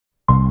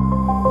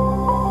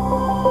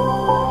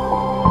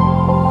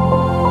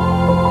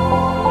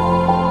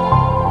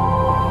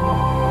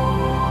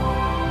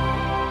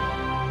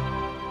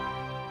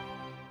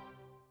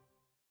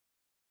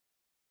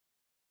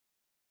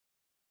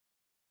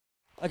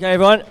Okay,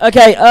 everyone.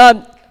 Okay,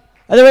 are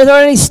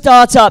there any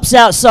startups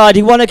outside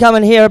who want to come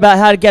and hear about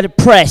how to get a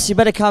press? You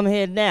better come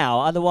here now,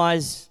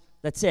 otherwise,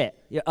 that's it.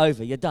 You're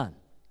over. You're done.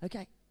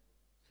 Okay.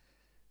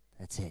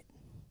 That's it.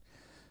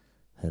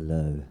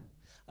 Hello.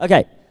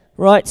 Okay,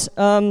 right.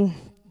 So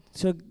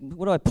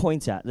what do I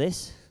point at?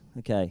 This?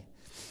 Okay.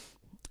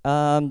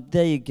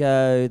 There you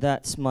go.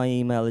 That's my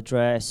email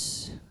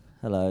address.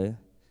 Hello.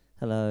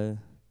 Hello.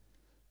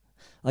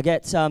 I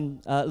get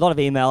a lot of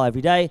email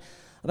every day.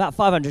 About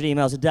 500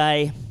 emails a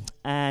day,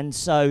 and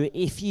so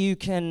if you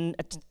can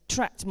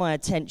attract my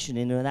attention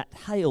in that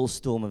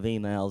hailstorm of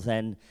emails,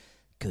 then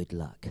good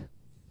luck.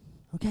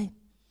 Okay?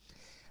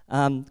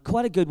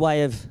 Quite a good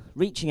way of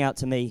reaching out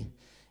to me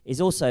is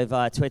also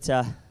via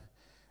Twitter,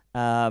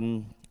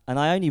 and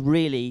I only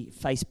really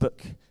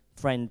Facebook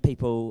friend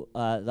people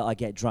that I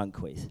get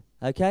drunk with.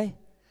 Okay?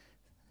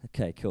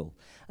 Okay, cool.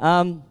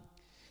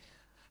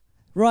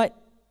 Right.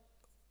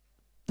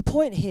 The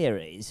point here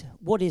is,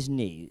 what is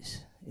news?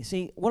 You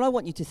see, what I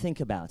want you to think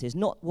about is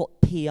not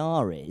what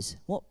PR is,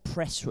 what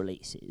press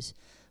release is,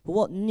 but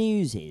what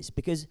news is.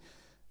 Because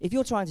if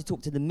you're trying to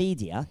talk to the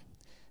media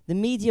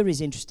is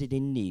interested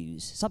in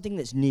news. Something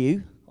that's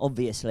new,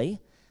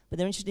 obviously, but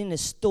they're interested in a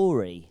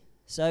story.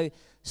 So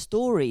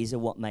stories are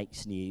what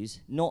makes news,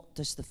 not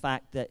just the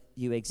fact that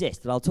you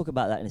exist. And I'll talk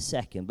about that in a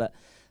second. But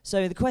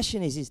so the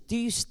question is do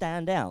you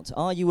stand out?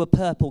 Are you a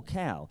purple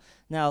cow?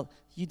 Now,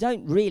 you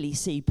don't really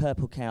see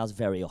purple cows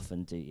very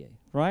often, do you?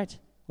 Right?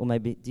 Or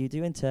maybe, do you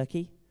do in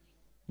Turkey?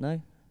 No?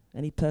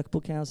 Any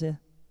purple cows here?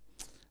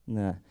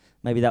 No.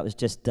 Maybe that was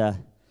just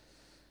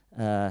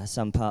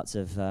some parts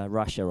of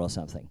Russia or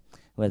something,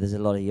 where there's a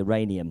lot of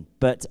uranium.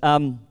 But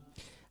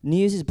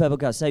news is purple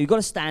cows. So you've got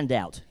to stand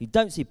out. You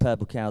don't see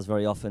purple cows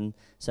very often,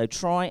 so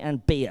try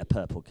and be a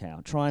purple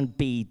cow. Try and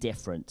be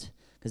different.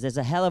 Because there's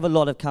a hell of a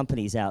lot of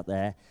companies out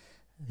there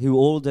who are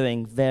all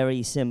doing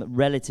very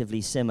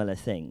relatively similar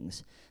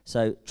things.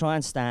 So try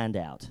and stand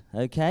out,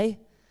 okay?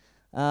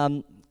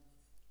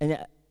 And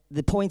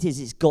the point is,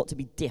 it's got to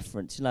be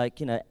different.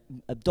 Like,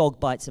 a dog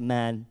bites a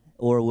man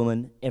or a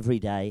woman every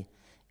day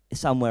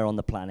somewhere on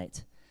the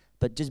planet.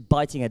 But just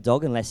biting a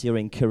dog, unless you're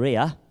in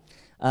Korea,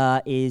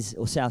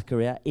 or South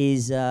Korea,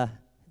 is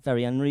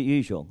very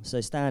unusual.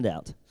 So stand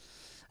out.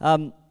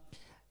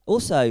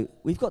 Also,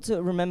 we've got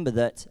to remember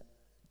that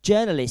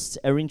journalists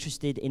are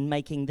interested in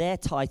making their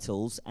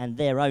titles and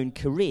their own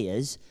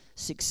careers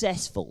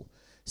successful.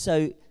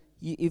 So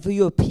if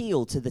you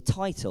appeal to the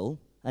title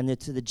and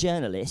to the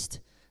journalist,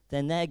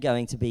 then they're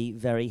going to be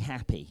very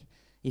happy.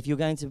 If you're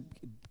going to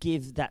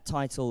give that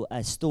title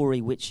a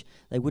story which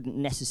they wouldn't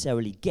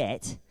necessarily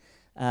get,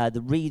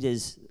 the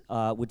readers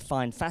would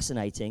find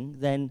fascinating,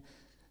 then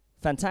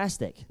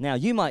fantastic. Now,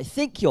 you might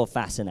think you're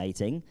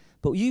fascinating,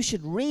 but you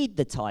should read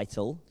the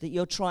title that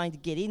you're trying to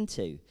get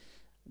into.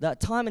 That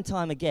time and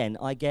time again,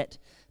 I get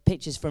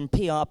pictures from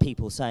PR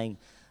people saying,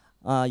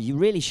 you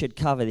really should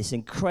cover this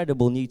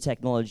incredible new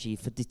technology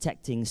for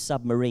detecting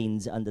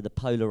submarines under the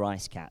polar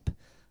ice cap.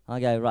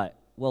 I go, right,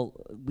 well,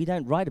 we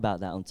don't write about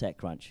that on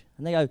TechCrunch.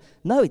 And they go,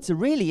 no, it's a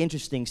really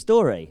interesting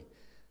story.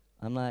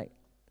 I'm like,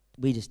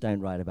 we just don't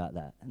write about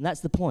that. And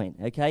that's the point,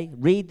 okay?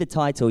 Read the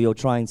title you're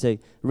trying to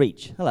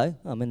reach. Hello,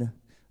 I'm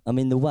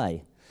in the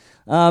way.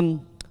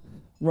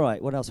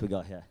 Right, what else we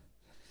got here?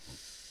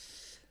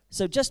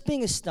 So just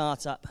being a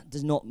startup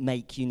does not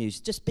make you news.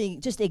 Just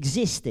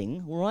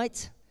existing,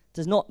 right,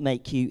 does not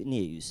make you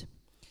news.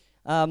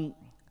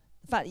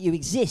 The fact that you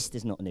exist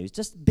is not news.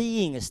 Just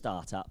being a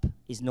startup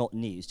is not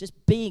news. Just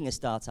being a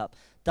startup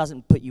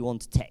doesn't put you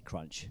onto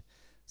TechCrunch.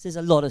 So there's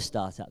a lot of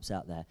startups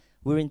out there.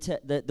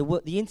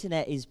 The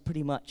internet is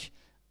pretty much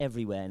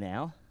everywhere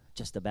now,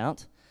 just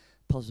about.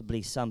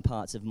 Possibly some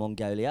parts of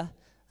Mongolia,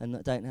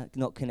 and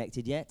not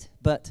connected yet.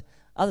 But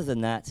other than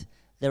that,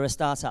 there are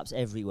startups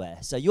everywhere.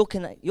 So you're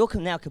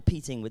now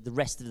competing with the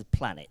rest of the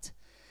planet.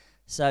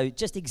 So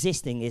just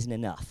existing isn't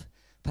enough.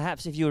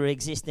 Perhaps if you were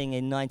existing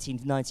in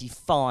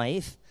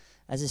 1995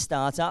 as a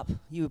startup,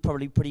 you were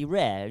probably pretty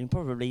rare and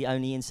probably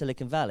only in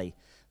Silicon Valley.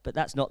 But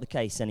that's not the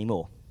case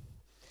anymore.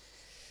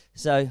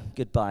 So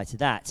goodbye to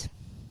that.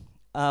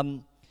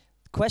 The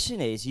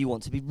question is, you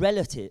want to be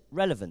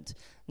relevant.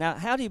 Now,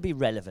 how do you be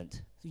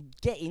relevant? You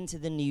get into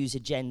the news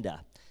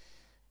agenda.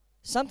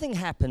 Something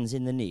happens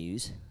in the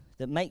news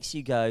that makes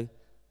you go,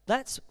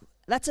 that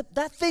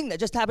thing that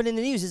just happened in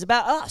the news is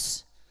about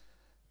us.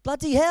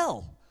 Bloody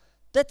hell.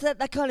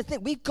 That kind of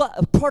thing. We've got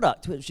a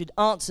product which should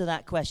answer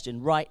that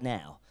question right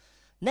now.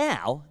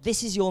 Now,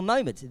 this is your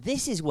moment.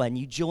 This is when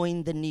you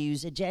join the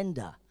news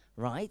agenda,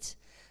 right?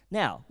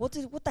 Now, what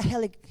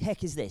the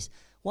heck is this?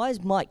 Why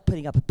is Mike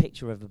putting up a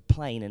picture of a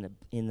plane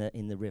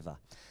in the river?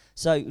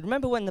 So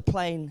remember when the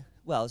plane,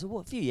 well, it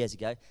was a few years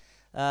ago,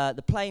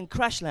 the plane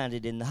crash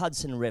landed in the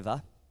Hudson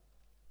River.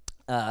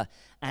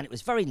 And it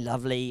was very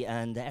lovely,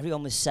 and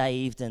everyone was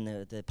saved, and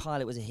the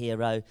pilot was a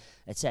hero,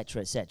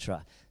 etc.,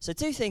 etc. So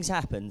two things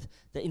happened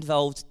that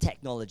involved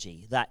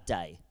technology that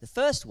day. The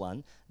first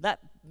one, that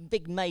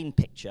big main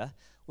picture,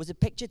 was a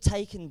picture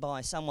taken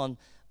by someone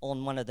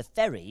on one of the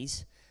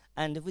ferries,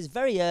 And it was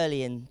very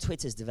early in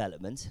Twitter's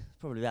development,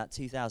 probably about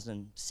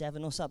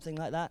 2007 or something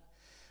like that.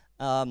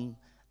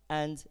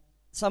 And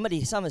some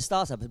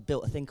startup had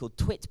built a thing called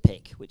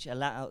TwitPic, which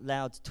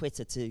allowed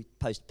Twitter to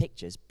post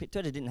pictures.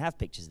 Twitter didn't have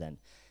pictures then.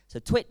 So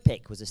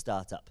TwitPic was a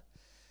startup.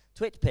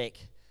 TwitPic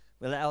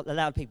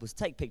allowed people to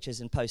take pictures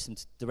and post them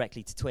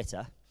directly to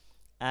Twitter.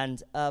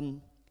 And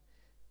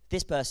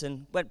this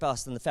person went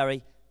past on the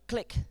ferry,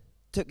 took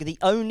the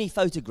only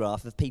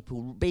photograph of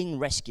people being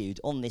rescued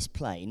on this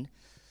plane,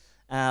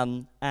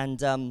 and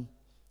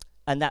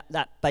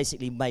that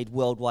basically made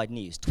worldwide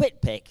news.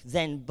 TwitPic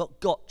then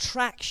got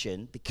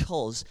traction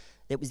because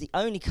it was the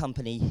only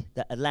company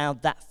that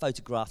allowed that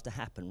photograph to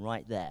happen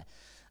right there.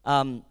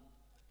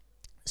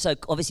 So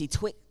obviously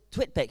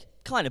TwitPic,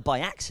 kind of by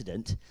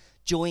accident,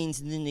 joined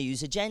the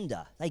news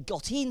agenda. They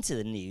got into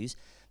the news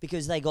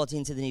because they got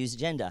into the news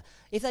agenda.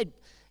 If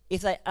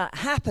they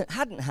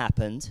hadn't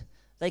happened,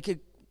 they could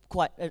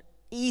quite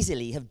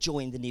easily have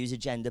joined the news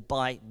agenda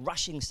by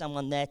rushing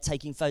someone there,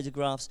 taking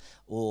photographs,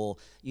 or,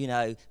 you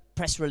know,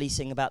 press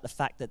releasing about the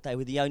fact that they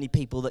were the only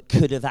people that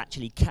could have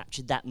actually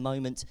captured that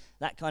moment,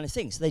 that kind of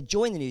thing. So they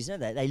joined the news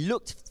agenda. They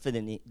looked for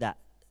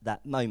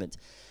that moment.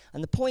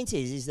 And the point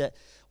is that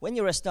when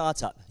you're a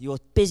startup, you're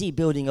busy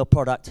building your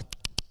product,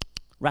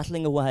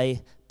 rattling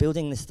away,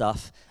 building the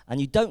stuff, and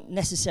you don't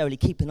necessarily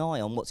keep an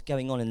eye on what's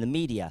going on in the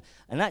media.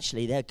 And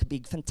actually, there could be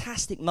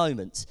fantastic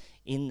moments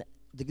in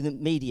the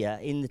media,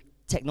 in the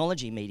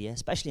technology media,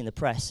 especially in the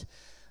press,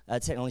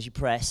 technology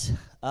press,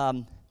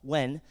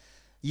 when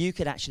you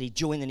could actually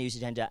join the news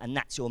agenda, and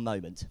that's your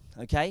moment,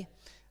 okay?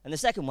 And the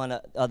second one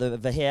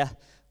over here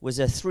was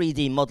a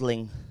 3D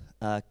modeling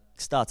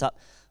startup,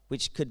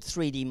 which could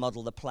 3D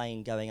model the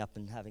plane going up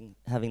and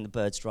having the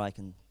bird strike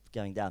and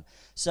going down.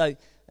 So,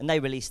 and they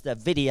released a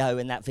video,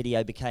 and that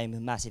video became a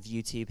massive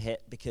YouTube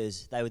hit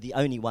because they were the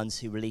only ones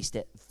who released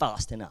it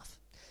fast enough.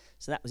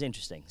 So that was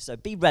interesting. So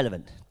be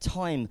relevant.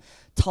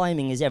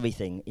 Timing is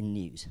everything in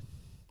news.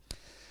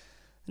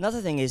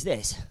 Another thing is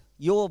this.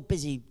 You're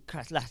busy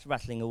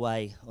rattling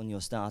away on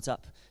your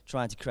startup,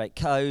 trying to create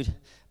code,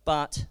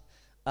 but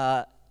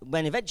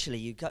when eventually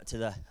you got to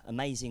the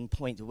amazing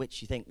point at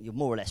which you think you're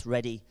more or less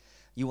ready,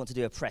 you want to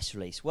do a press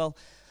release. Well,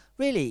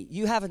 really,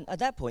 at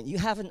that point, you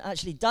haven't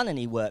actually done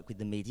any work with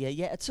the media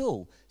yet at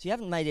all. So you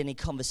haven't made any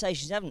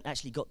conversations, you haven't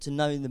actually got to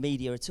know the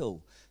media at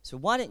all. So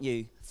why don't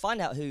you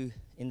find out who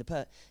in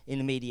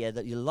the media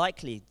that you're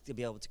likely to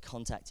be able to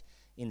contact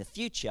in the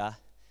future,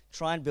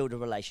 try and build a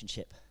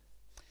relationship.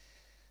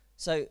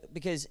 So,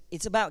 because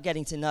it's about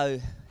getting to know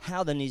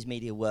how the news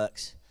media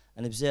works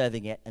and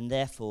observing it, and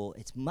therefore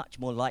it's much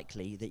more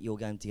likely that you're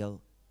going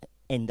to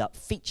end up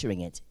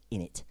featuring it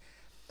in it.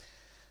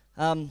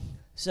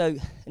 So,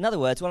 in other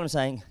words, what I'm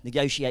saying,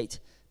 negotiate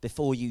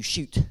before you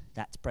shoot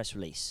that press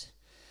release.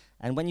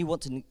 And when you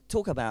want to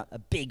talk about a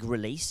big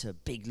release, a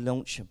big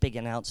launch, a big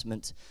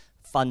announcement,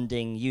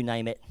 funding, you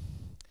name it,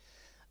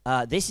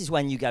 this is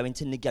when you go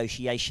into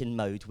negotiation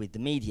mode with the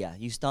media.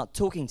 You start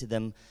talking to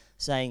them,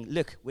 saying,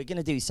 look, we're going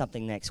to do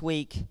something next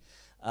week.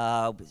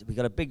 We've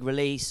got a big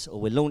release, or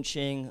we're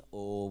launching,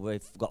 or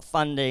we've got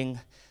funding,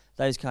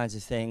 those kinds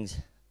of things.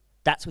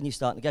 That's when you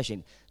start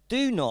negotiating.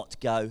 Do not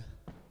go,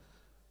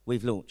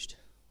 we've launched,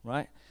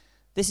 right?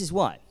 This is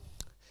why.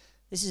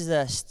 This is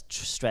a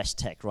stress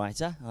tech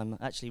writer. I'm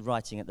actually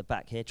writing at the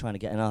back here, trying to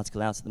get an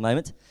article out at the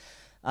moment.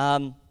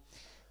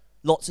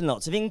 Lots and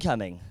lots of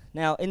incoming.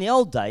 Now, in the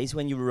old days,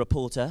 when you were a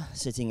reporter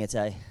sitting at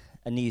a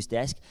news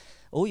desk,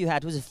 all you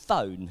had was a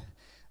phone.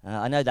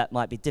 I know that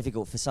might be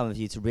difficult for some of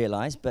you to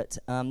realize, but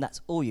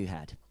that's all you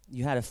had.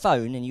 You had a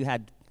phone, and you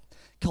had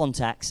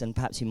contacts, and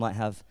perhaps you might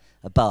have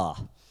a bar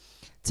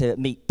to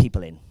meet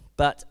people in.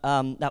 But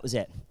that was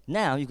it.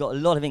 Now you've got a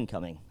lot of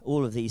incoming.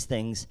 All of these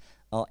things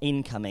are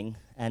incoming,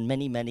 and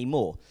many, many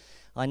more.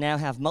 I now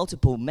have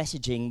multiple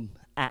messaging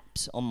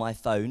apps on my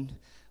phone,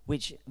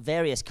 which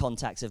various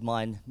contacts of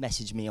mine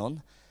message me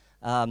on.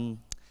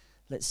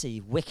 Let's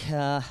see,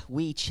 Wicker,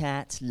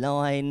 WeChat,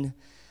 Line,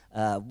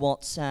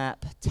 WhatsApp,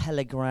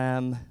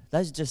 Telegram.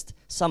 Those are just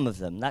some of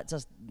them. That's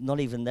just not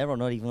even there, or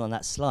not even on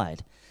that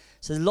slide.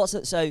 So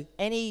there's so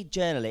any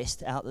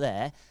journalist out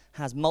there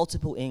has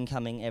multiple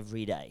incoming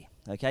every day.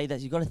 Okay,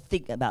 you've got to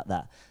think about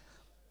that.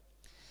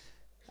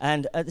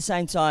 And at the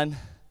same time,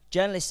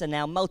 journalists are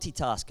now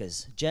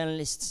multitaskers.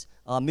 Journalists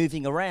are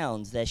moving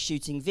around. They're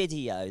shooting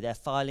video. They're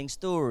filing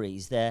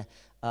stories. They're,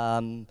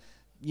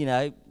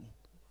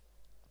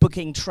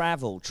 booking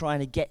travel, trying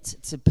to get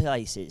to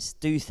places,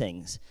 do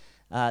things.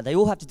 They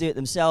all have to do it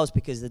themselves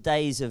because the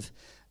days of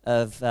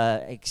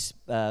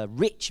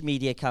rich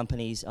media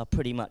companies are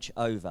pretty much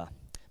over.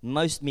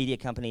 Most media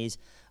companies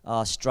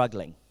are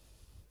struggling.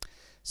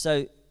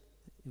 So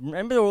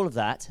remember all of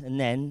that, and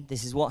then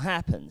this is what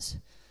happens.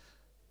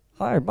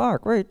 Hi,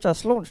 Mark, we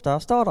just launched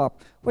our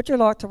startup. Would you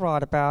like to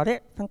write about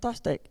it?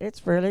 Fantastic,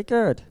 it's really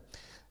good.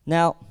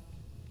 Now,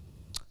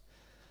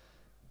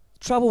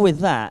 trouble with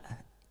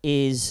that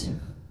is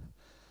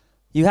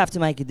you have to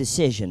make a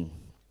decision.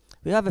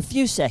 We have a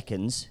few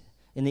seconds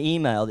in the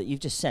email that you've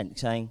just sent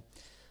saying,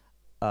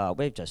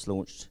 we've just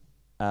launched.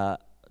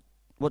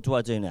 what do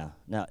I do now?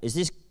 Now, is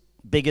this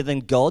bigger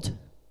than God?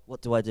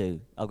 What do I do?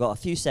 I've got a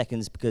few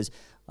seconds because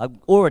I'm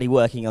already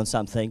working on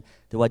something.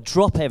 Do I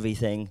drop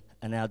everything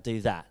and now do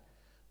that?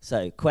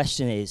 So,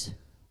 question is,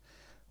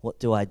 what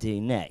do I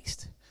do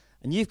next?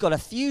 And you've got a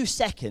few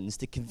seconds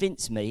to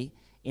convince me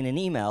in an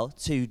email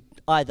to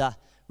either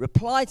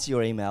reply to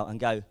your email and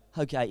go,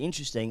 okay,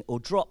 interesting, or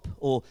drop,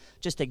 or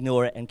just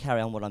ignore it and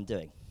carry on what I'm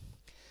doing.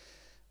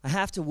 I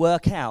have to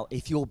work out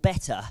if you're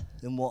better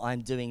than what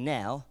I'm doing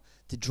now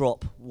to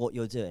drop what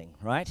you're doing,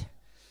 right?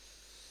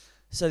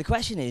 So the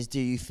question is, do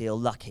you feel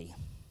lucky?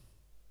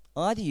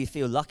 Either you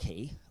feel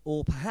lucky,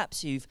 or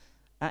perhaps you've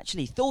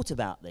actually thought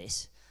about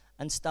this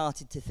and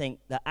started to think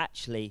that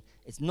actually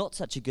it's not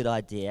such a good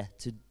idea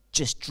to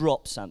just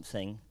drop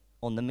something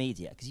on the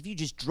media. Because if you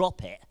just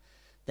drop it,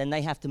 then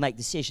they have to make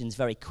decisions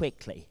very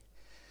quickly.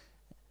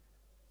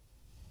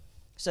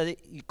 So the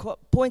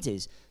point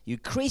is, you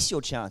increase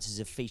your chances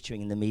of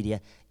featuring in the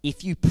media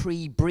if you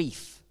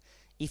pre-brief,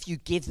 if you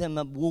give them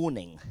a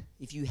warning,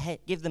 if you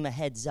give them a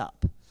heads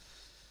up.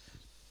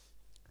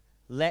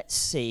 Let's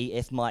see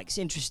if Mike's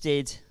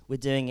interested. We're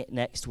doing it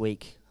next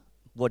week.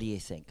 What do you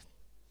think?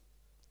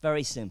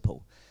 Very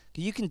simple.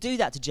 You can do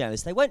that to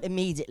journalists. They won't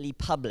immediately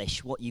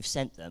publish what you've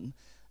sent them.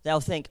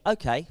 They'll think,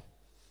 okay,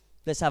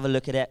 let's have a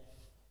look at it.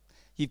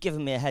 You've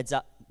given me a heads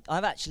up.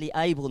 I'm actually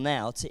able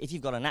now to, if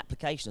you've got an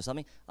application or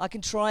something, I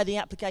can try the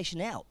application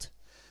out.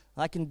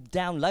 I can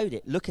download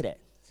it, look at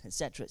it,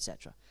 etc.,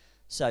 etc.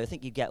 So I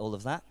think you get all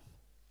of that.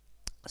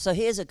 So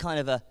here's a kind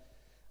of a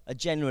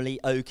generally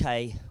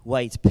okay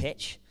way to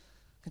pitch.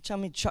 Can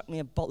somebody chuck me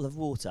a bottle of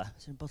water?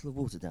 Is there a bottle of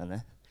water down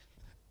there?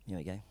 Here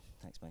we go.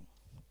 Thanks, mate.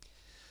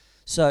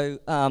 So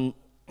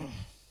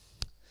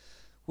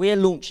we're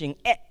launching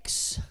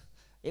X.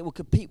 It will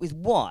compete with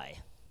Y.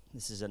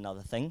 This is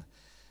another thing.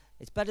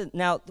 It's better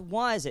now.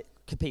 Why does it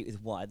compete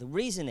with Y? The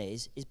reason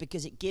is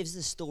because it gives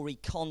the story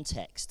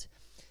context.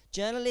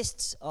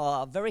 Journalists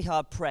are very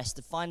hard pressed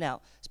to find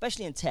out,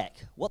 especially in tech,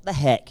 what the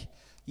heck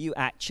you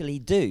actually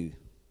do.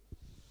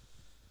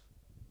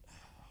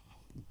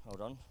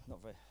 Hold on,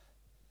 not very.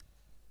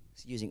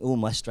 It's using all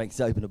my strength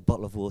to open a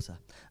bottle of water.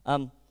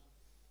 From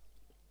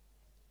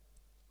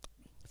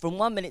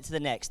 1 minute to the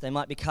next, they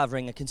might be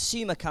covering a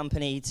consumer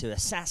company to a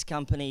SaaS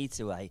company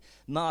to a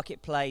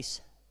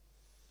marketplace.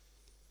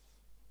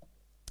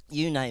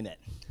 You name it.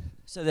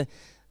 So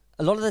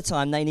a lot of the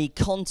time, they need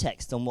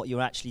context on what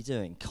you're actually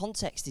doing.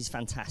 Context is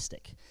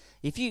fantastic.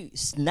 If you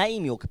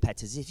name your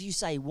competitors, if you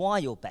say why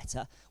you're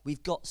better,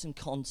 we've got some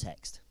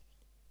context.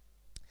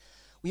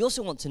 We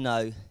also want to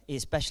know,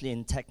 especially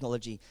in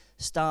technology,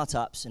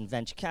 startups and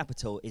venture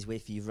capital, is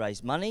if you've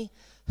raised money,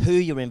 who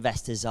your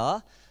investors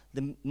are.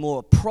 The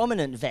more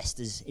prominent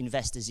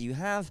investors you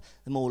have,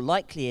 the more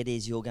likely it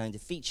is you're going to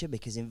feature,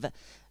 because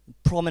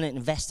prominent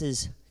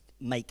investors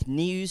make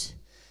news.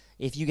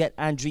 If you get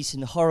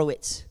Andreessen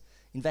Horowitz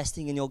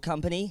investing in your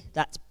company,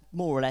 that's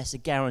more or less a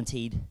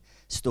guaranteed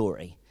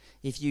story.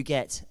 If you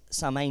get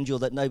some angel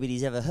that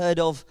nobody's ever heard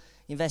of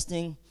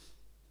investing,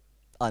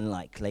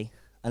 unlikely,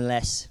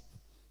 unless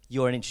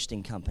you're an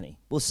interesting company.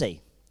 We'll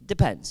see.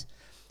 Depends.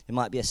 It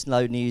might be a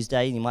slow news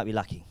day and you might be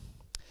lucky.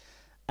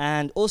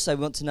 And also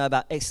we want to know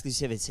about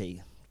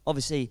exclusivity.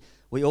 Obviously,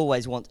 we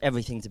always want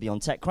everything to be on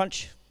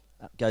TechCrunch.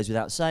 That goes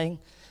without saying.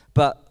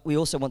 But we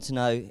also want to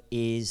know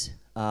is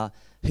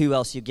who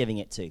else you're giving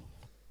it to.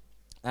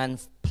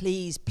 And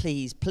please,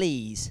 please,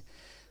 please,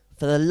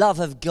 for the love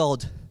of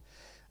God,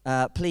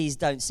 please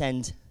don't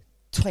send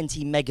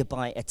 20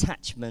 megabyte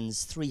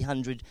attachments,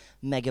 300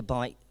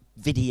 megabyte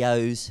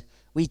videos.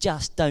 We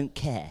just don't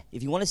care.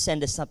 If you want to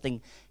send us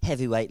something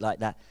heavyweight like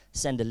that,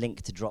 send a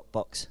link to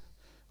Dropbox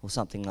or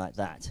something like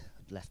that.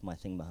 I've left my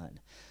thing behind.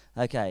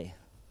 Okay,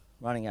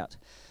 running out.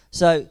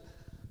 So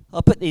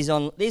I'll put these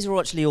on. These are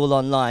actually all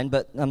online,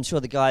 but I'm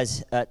sure the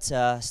guys at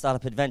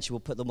Startup Adventure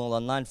will put them all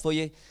online for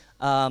you.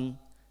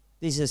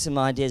 These are some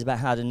ideas about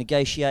how to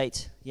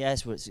negotiate.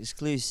 Yes, well, it's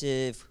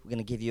exclusive. We're going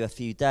to give you a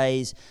few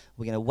days.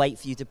 We're going to wait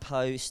for you to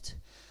post.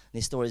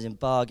 This story is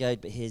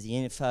embargoed, but here's the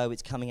info.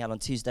 It's coming out on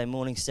Tuesday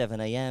morning, 7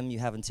 a.m. You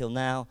have until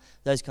now.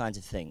 Those kinds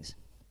of things.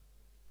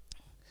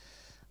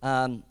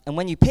 And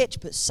when you pitch,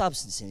 put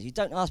substance in. You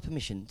don't ask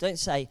permission. Don't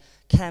say,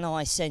 can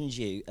I send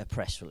you a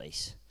press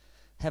release?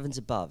 Heavens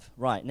above.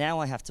 Right, now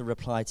I have to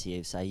reply to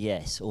you, say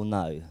yes or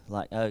no.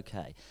 Like,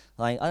 okay.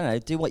 Like, I don't know,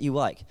 do what you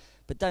like.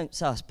 But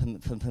don't ask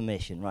for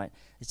permission, right?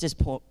 It's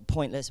just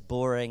pointless,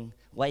 boring,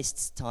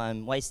 wastes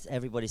time, wastes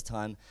everybody's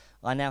time.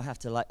 I now have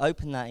to like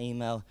open that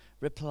email,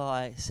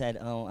 reply, said,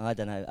 oh, I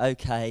don't know,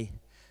 okay.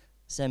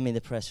 Send me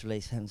the press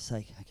release, for heaven's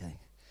sake, okay.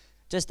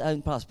 Just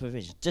don't pass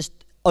permission. Just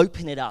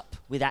open it up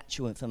with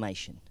actual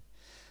information.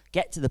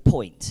 Get to the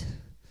point.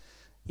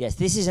 Yes,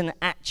 this is an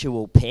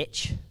actual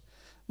pitch.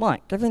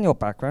 Mike, given your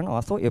background,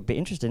 I thought you'd be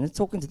interested in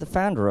talking to the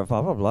founder of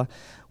blah, blah, blah.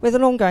 With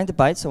an ongoing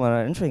debate, someone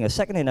entering a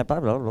second in a blah,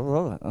 blah, blah,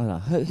 blah. Oh, no.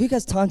 Who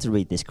has time to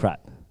read this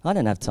crap? I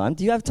don't have time.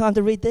 Do you have time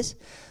to read this?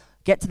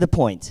 Get to the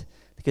point.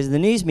 Because the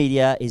news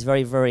media is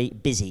very, very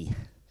busy.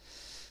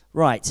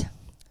 Right.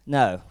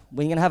 No.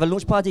 We're going to have a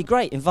launch party.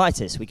 Great.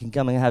 Invite us. We can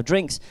come and have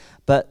drinks.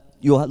 But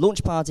your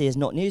launch party is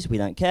not news, we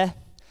don't care.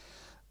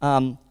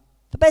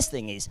 The best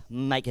thing is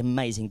make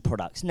amazing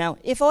products. Now,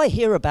 if I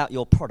hear about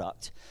your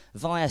product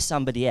via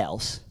somebody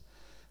else,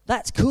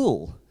 that's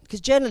cool, because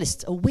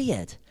journalists are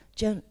weird.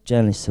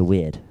 Journalists are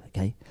weird,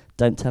 okay?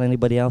 Don't tell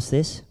anybody else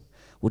this.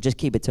 We'll just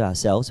keep it to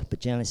ourselves, but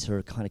journalists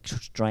are kind of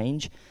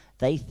strange.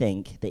 They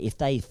think that if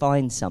they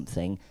find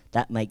something,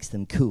 that makes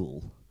them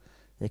cool.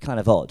 They're kind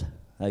of odd,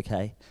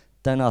 okay?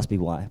 Don't ask me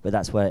why, but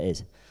that's where it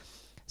is.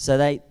 So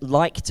they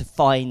like to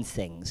find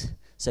things.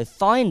 So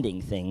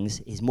finding things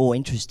is more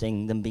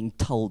interesting than being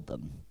told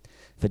them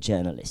for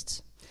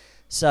journalists.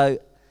 So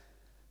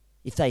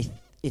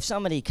if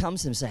somebody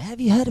comes to them and say,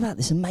 have you heard about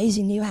this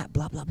amazing new app,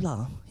 blah, blah,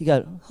 blah, you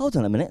go, hold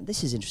on a minute,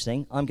 this is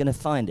interesting, I'm going to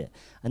find it.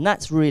 And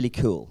that's really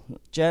cool.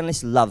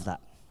 Journalists love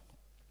that.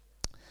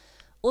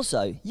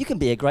 Also, you can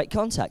be a great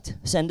contact.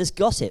 Send us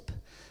gossip.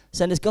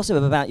 Send us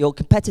gossip about your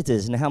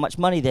competitors and how much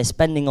money they're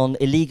spending on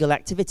illegal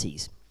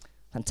activities.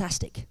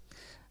 Fantastic.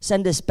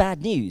 Send us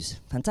bad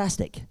news.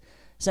 Fantastic.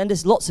 Send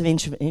us lots of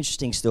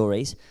interesting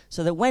stories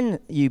so that when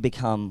you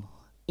become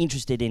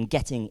interested in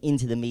getting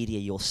into the media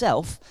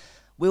yourself,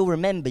 we'll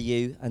remember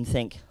you and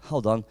think,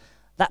 hold on,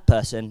 that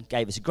person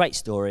gave us a great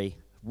story.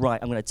 Right,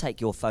 I'm going to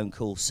take your phone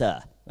call,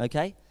 sir.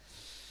 Okay?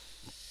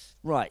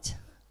 Right.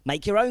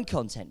 Make your own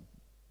content.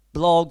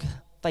 Blog,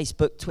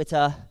 Facebook,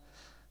 Twitter,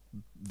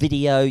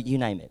 video, you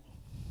name it.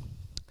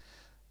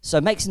 So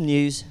make some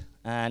news,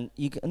 and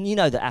you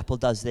know that Apple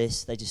does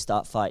this. They just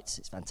start fights.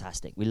 It's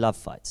fantastic. We love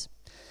fights.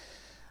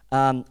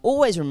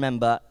 Always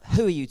remember,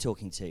 who are you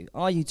talking to?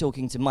 Are you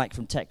talking to Mike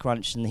from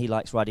TechCrunch and he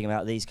likes writing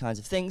about these kinds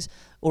of things?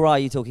 Or are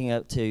you talking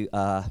to,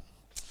 I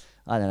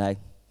don't know,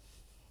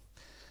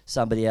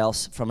 somebody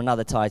else from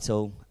another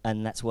title,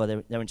 and that's why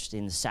they're interested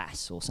in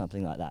SaaS or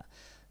something like that?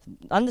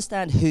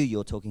 Understand who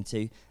you're talking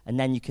to, and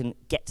then you can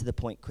get to the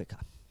point quicker.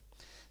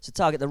 So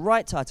target the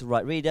right title,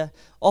 right reader.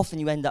 Often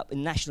you end up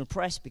in national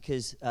press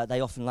because they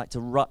often like to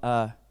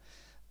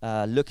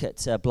look at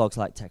blogs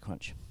like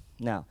TechCrunch.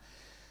 Now,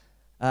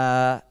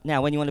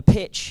 when you want to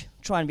pitch,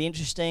 try and be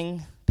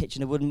interesting. Pitch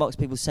in a wooden box.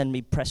 People send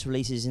me press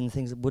releases in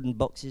things, wooden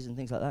boxes and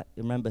things like that.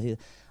 You remember who?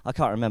 I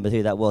can't remember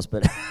who that was,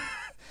 but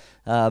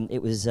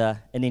it was an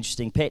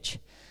interesting pitch.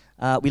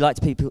 We like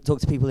to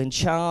talk to people in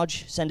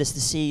charge. Send us the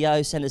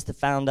CEO. Send us the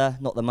founder,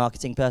 not the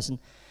marketing person.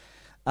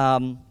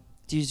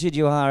 Should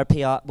you hire a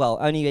PR? Well,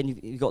 only when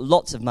you've got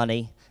lots of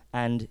money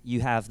and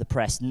you have the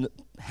press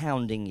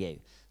hounding you.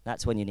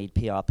 That's when you need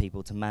PR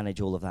people to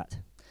manage all of that.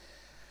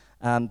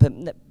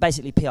 But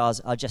basically, PRs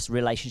are just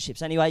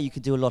relationships anyway. You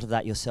could do a lot of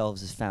that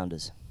yourselves as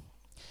founders.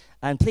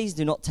 And please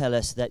do not tell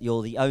us that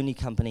you're the only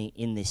company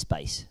in this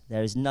space.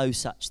 There is no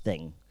such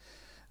thing.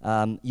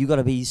 You've got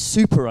to be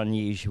super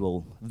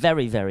unusual,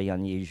 very, very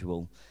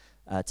unusual,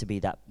 to be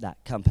that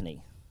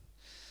company.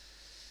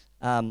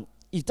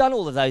 You've done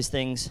all of those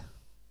things.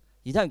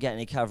 You don't get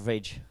any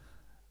coverage.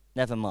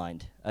 Never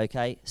mind,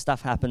 okay?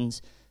 Stuff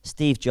happens.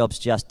 Steve Jobs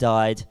just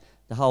died.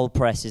 The whole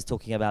press is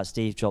talking about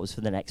Steve Jobs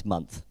for the next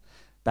month.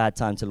 Bad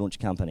time to launch a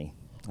company.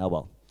 Oh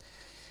well.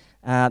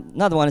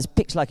 Another one is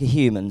pitch like a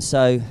human.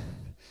 So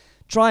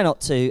try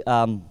not to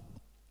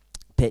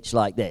pitch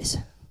like this.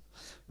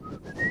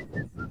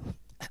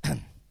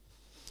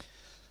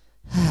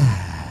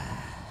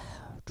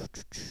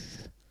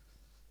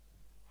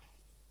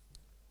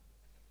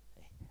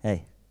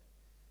 Hey.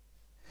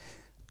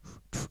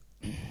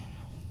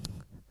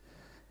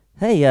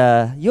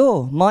 Hey,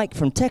 you're Mike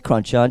from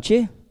TechCrunch, aren't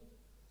you?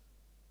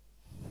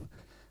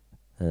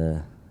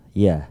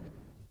 Yeah.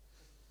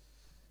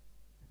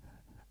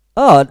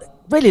 Oh, I'd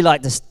really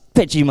like to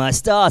pitch you my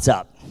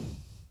startup.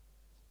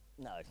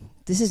 No,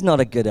 this is not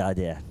a good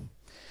idea.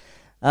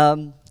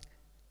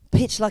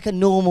 Pitch like a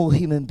normal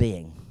human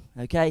being,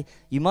 okay?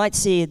 You might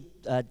see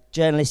a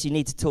journalist you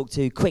need to talk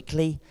to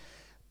quickly,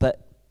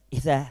 but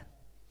if they're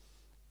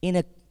in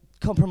a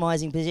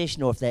compromising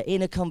position or if they're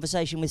in a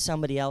conversation with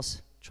somebody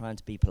else, trying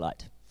to be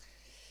polite.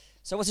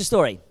 So what's the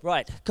story?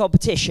 Right,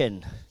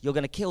 competition. You're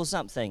going to kill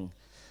something.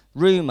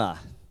 Rumor.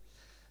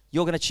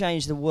 You're going to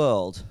change the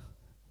world.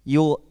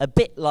 You're a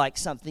bit like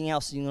something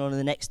else on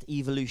the next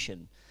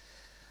evolution.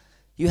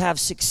 You have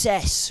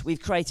success.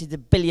 We've created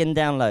 1 billion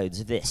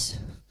downloads of this.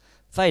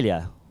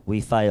 Failure.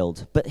 We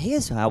failed. But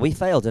here's how we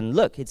failed, and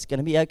look, it's going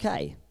to be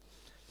okay.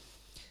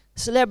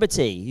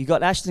 Celebrity. You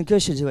got Ashton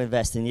Kutcher to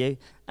invest in you.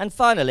 And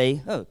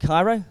finally,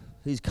 Cairo?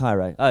 Who's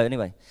Cairo? Oh,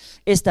 anyway.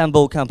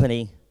 Istanbul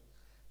company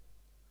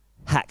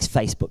hacks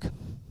Facebook.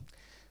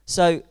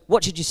 So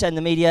what should you send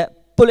the media?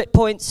 Bullet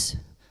points,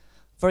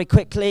 very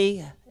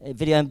quickly.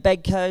 Video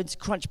embed codes,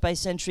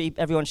 Crunchbase entry.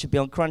 Everyone should be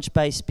on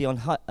Crunchbase, be on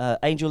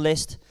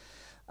AngelList.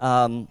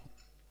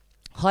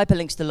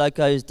 Hyperlinks to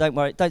logos. Don't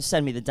worry, don't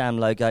send me the damn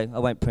logo. I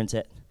won't print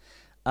it.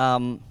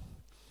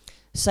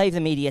 Save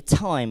the media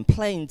time,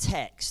 plain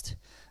text,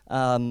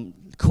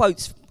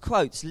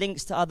 quotes,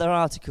 links to other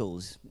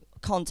articles,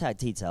 contact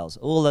details,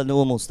 all the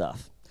normal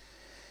stuff.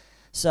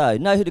 So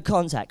know who to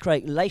contact,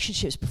 create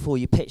relationships before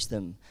you pitch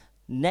them,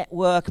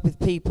 network with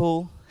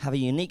people, have a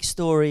unique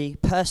story,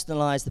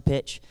 personalize the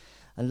pitch,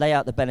 and lay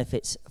out the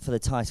benefits for the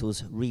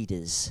title's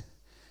readers.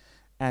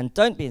 and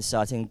don't be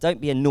inciting, don't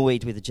be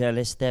annoyed with the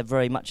journalists. They're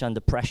very much under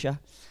pressure.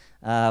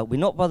 We're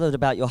not bothered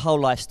about your whole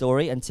life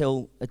story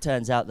until it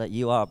turns out that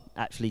you are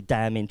actually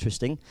damn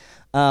interesting.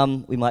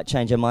 We might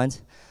change our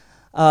minds.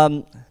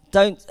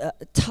 Don't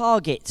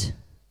target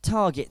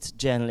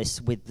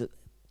journalists with the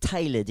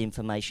tailored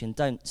information.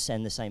 Don't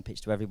send the same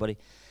pitch to everybody.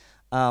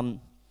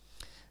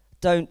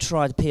 Don't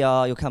try to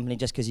PR your company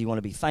just because you want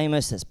to be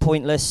famous. That's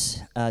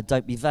pointless.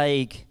 Don't be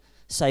vague.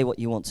 Say what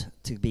you want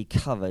to be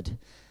covered.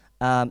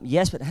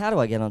 Yes, but how do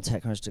I get on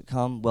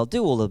TechCrunch.com? Well,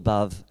 do all the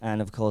above,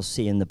 and of course,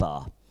 see you in the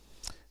bar.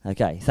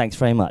 Okay, thanks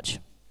very much.